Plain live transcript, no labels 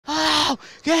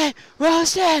get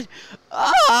roasted!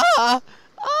 Ah!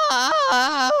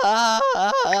 Ah!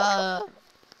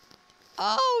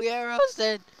 Oh, get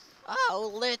roasted!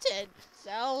 Oh, Litten!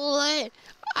 So lit!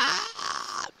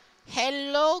 Ah!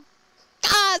 Hello,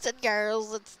 guys and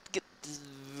girls! Let's get this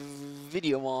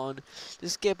video on.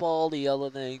 Let's skip all the other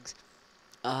things.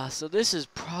 So this is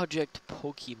Project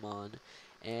Pokemon,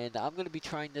 and I'm gonna be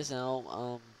trying this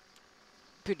out.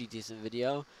 Pretty decent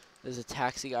video. There's a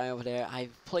taxi guy over there.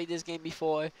 I've played this game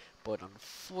before, but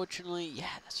unfortunately,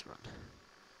 yeah, let's run.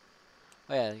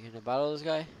 Oh yeah, you gonna battle this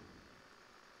guy?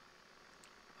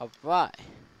 Alright.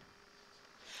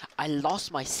 I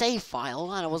lost my save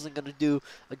file, and I wasn't gonna do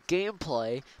a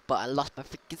gameplay, but I lost my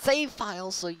freaking save file,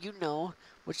 so you know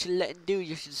what you let him do.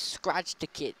 You should scratch the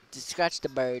kid, scratch the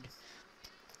bird.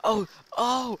 Oh,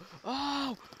 oh,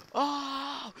 oh,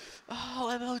 oh,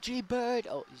 oh, MLG bird.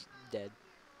 Oh, he's dead.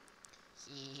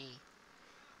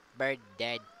 Bird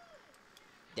dead.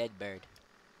 Dead bird.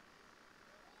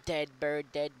 Dead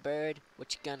bird, dead bird.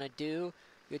 What you gonna do?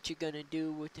 What you gonna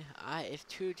do with the if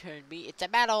two turn me? It's a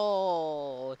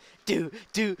battle! Do.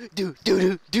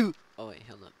 Oh wait,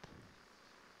 hold up.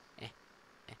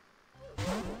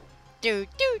 Do.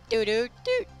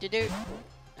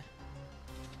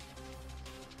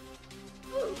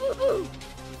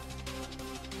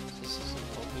 This is a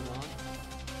Pokemon.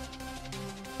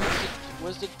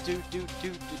 Where's the do?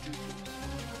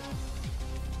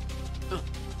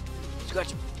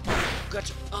 Scratch.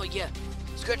 Scratch. Oh yeah.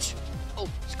 Scratch. Oh,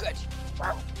 scratch.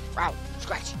 Wow. Wow.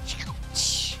 Scratch.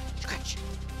 Scratch.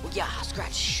 Oh yeah,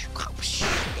 scratch.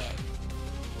 Yeah.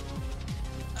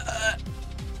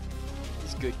 This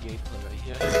is good gameplay right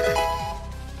here.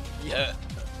 Yeah.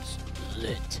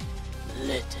 Litten.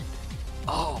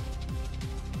 Oh.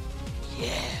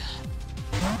 Yeah.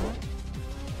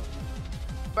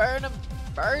 Burn him.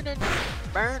 Burn the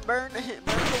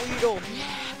weedle.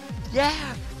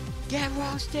 Yeah. Get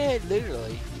roasted.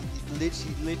 Literally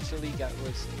got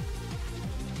roasted.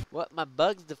 What? My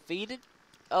bug's defeated?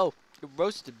 Oh, you're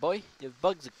roasted, boy. Your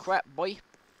bug's a crap, boy.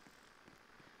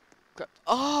 Crap.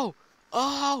 Oh.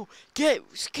 Get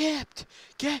skipped.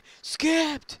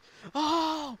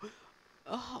 Oh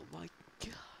my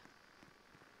god.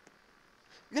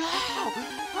 No.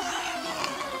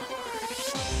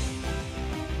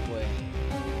 Wait.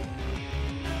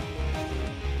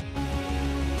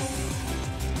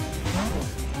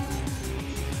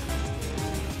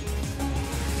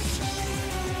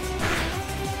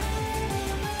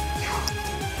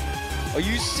 Are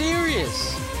you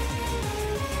serious?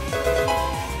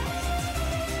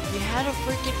 He had a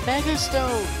freaking Mega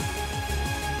Stone.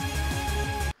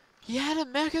 He had a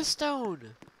Mega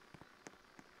Stone.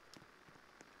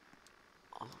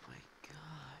 Oh my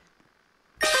god.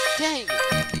 Dang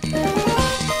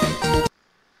it.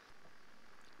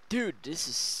 Dude, this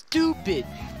is stupid.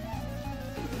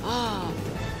 Ah,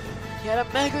 he had a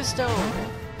Mega Stone.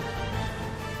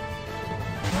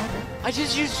 I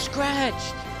just used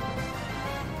Scratched.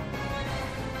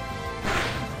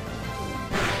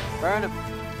 Burn him.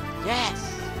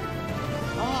 Yes.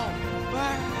 Oh,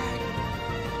 burn.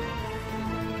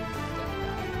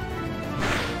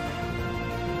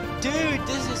 Dude,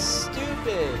 this is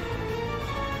stupid.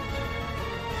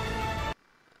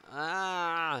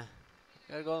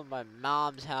 Gotta go to my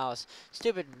mom's house.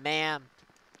 Stupid ma'am.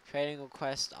 Trading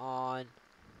request on.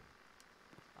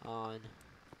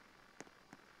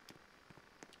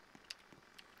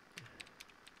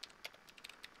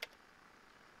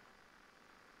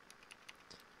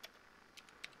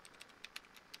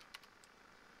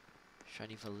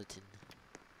 Shiny for Litten.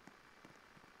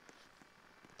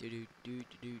 I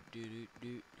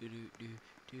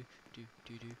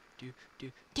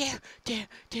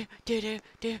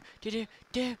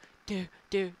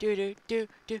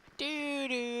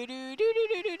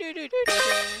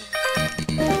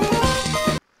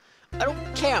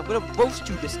don't care, I'm gonna roast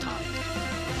you this time.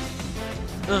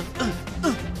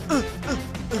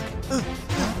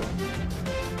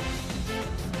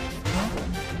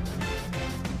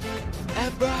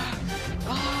 Ember!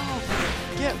 Oh!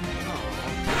 Get! Oh.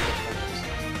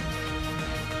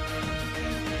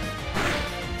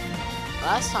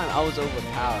 Last time I was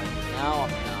overpowered, now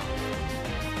I'm not.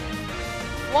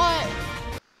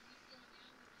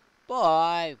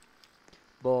 What?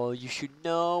 Boy, you should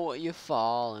know what you're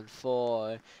falling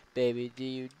for. Baby, do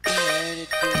you dare to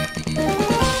do?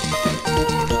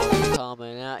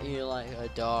 Coming at you like a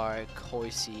dark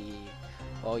horsey.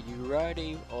 Are you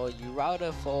ready? Are you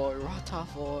ready for Rata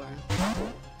for?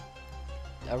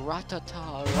 A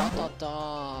ratata,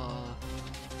 ratata.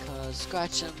 Cause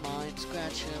scratch him mine,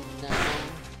 scratch him now.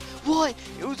 What?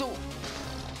 It was a...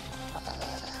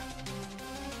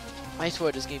 I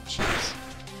swear this game cheats.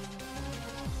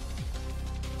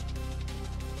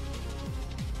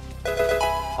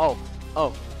 Oh. Oh.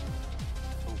 Oh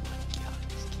my god,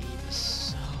 this game is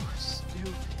so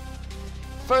stupid.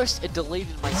 First, it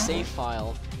deleted my save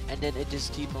file, and then it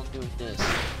just keeps on doing this.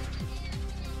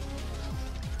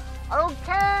 I don't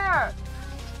care!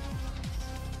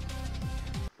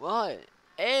 What?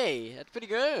 Hey, that's pretty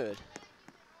good.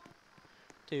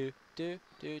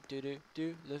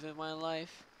 Living my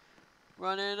life.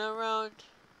 Running around,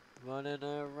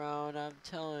 I'm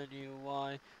telling you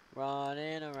why.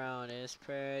 Running around is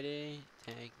pretty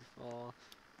thankful.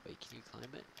 Wait, can you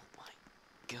climb it? Oh my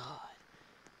god.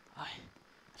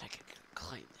 I can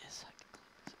climb this.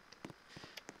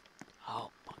 Oh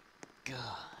my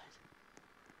god.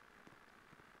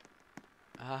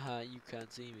 Haha, you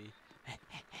can't see me.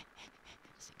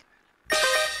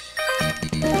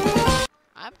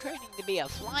 I'm training to be a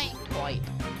flying toy.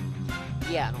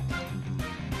 Yeah.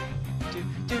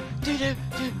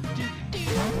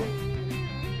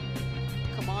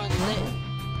 Come on, Litten.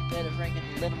 Better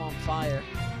freaking lit him on fire.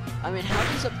 I mean, how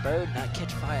does a bird not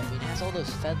catch fire? I mean, it has all those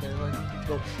feathers where you can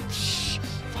go, shh,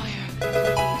 fire,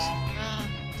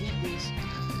 please, please.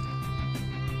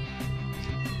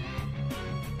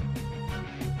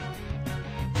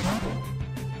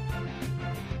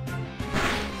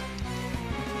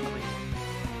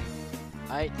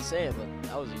 I hate to say it, but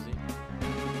that was easy.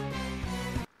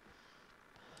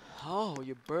 Oh,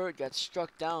 your bird got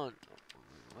struck down.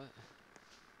 What?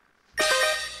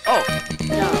 Oh,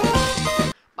 no.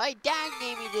 My dad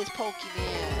gave me this Pokemon.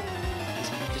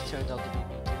 This turned out to be me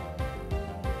too.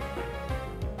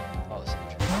 Oh,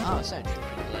 Sentry. Oh, Sentry.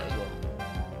 Let it go.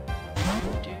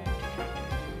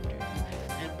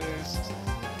 Ember.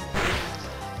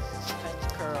 Fence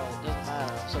curl. Doesn't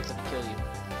matter. I'm still gonna kill you.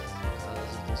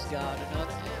 Because you just got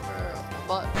another Ember up my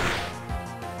butt.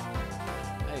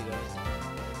 There you go.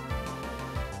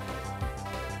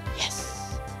 Yes!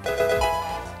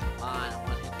 Come on, I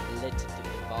want him Litten to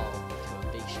evolve into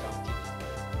a big strong team.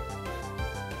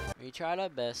 We tried our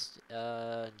best.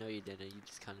 No you didn't. You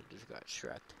just kind of just got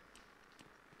shreked.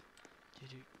 Can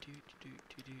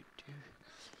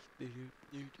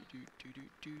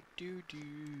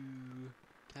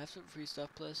I have some free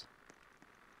stuff, please?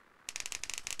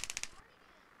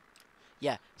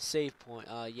 Yeah, save point.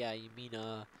 Yeah, you mean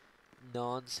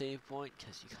non-save point?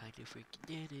 Cause you kind of freaking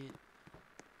did it.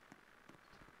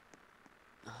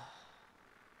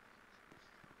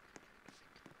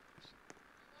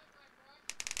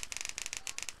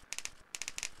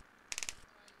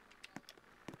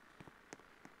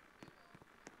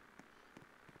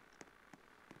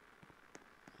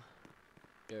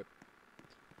 Yep.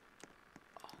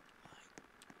 Oh my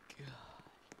god.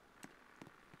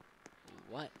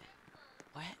 What?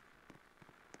 What?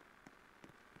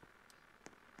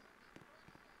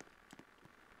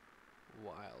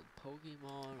 Wild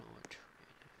Pokemon or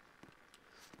trainer?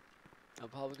 I'm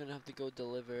probably gonna have to go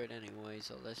deliver it anyway,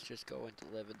 so let's just go and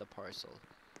deliver the parcel.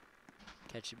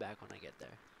 Catch you back when I get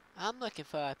there. I'm looking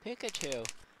for a Pikachu.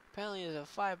 Apparently there's a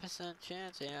 5%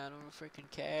 chance. Yeah, I don't freaking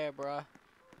care, bruh.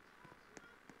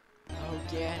 Oh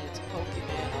yeah, it's a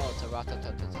Pokemon. Oh, it's a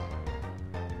Rattata.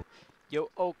 Yo,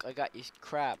 Oak, I got your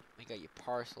crap. I got your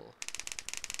parcel.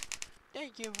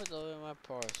 Thank you for delivering my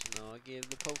parcel. No, I gave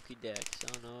the Pokédex.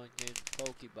 Oh no, I gave the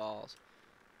Pokeballs.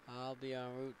 I'll be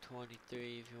on Route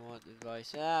 23 if you want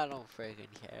advice. I don't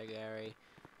freaking care, Gary.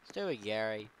 Stay with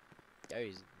Gary.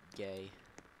 Gary's gay.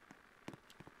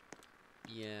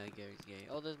 Yeah, Gary's gay.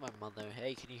 Oh, there's my mother.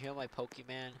 Hey, can you hear my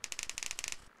Pokemon?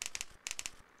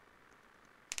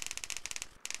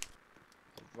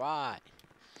 Alright.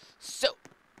 So,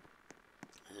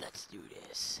 let's do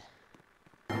this.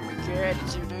 Okay,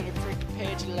 it's your dirty freaking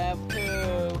page level 2.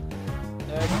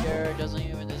 Dirty dirt doesn't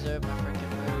even deserve my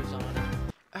freaking moves on it.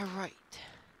 Alright.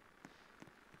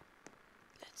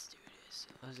 Let's do this.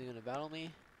 Is he gonna battle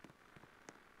me?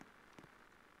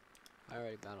 I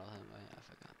already battled him, I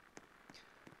forgot.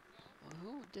 Well,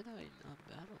 who did I not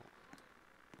battle?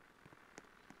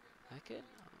 I can?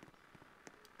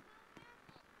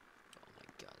 Oh my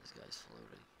god, this guy's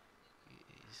floating.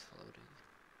 He's floating.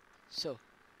 So,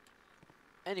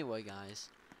 anyway guys,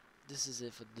 this is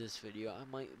it for this video. I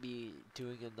might be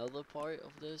doing another part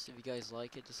of this. If you guys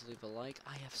like it, just leave a like.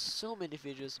 I have so many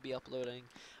videos to be uploading,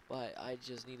 but I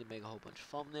just need to make a whole bunch of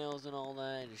thumbnails and all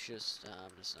that. It's just,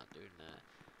 I'm just not doing that.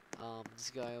 This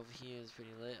guy over here is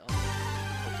pretty lit. Anyway,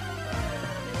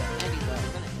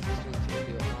 I'm gonna end this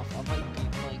video off. I might be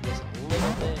playing this a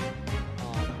little bit,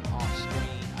 off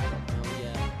screen. I don't know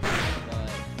yet, but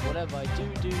whatever I do,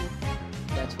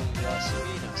 that's when you all see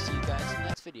me, and I'll see you guys in the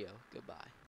next video. Goodbye.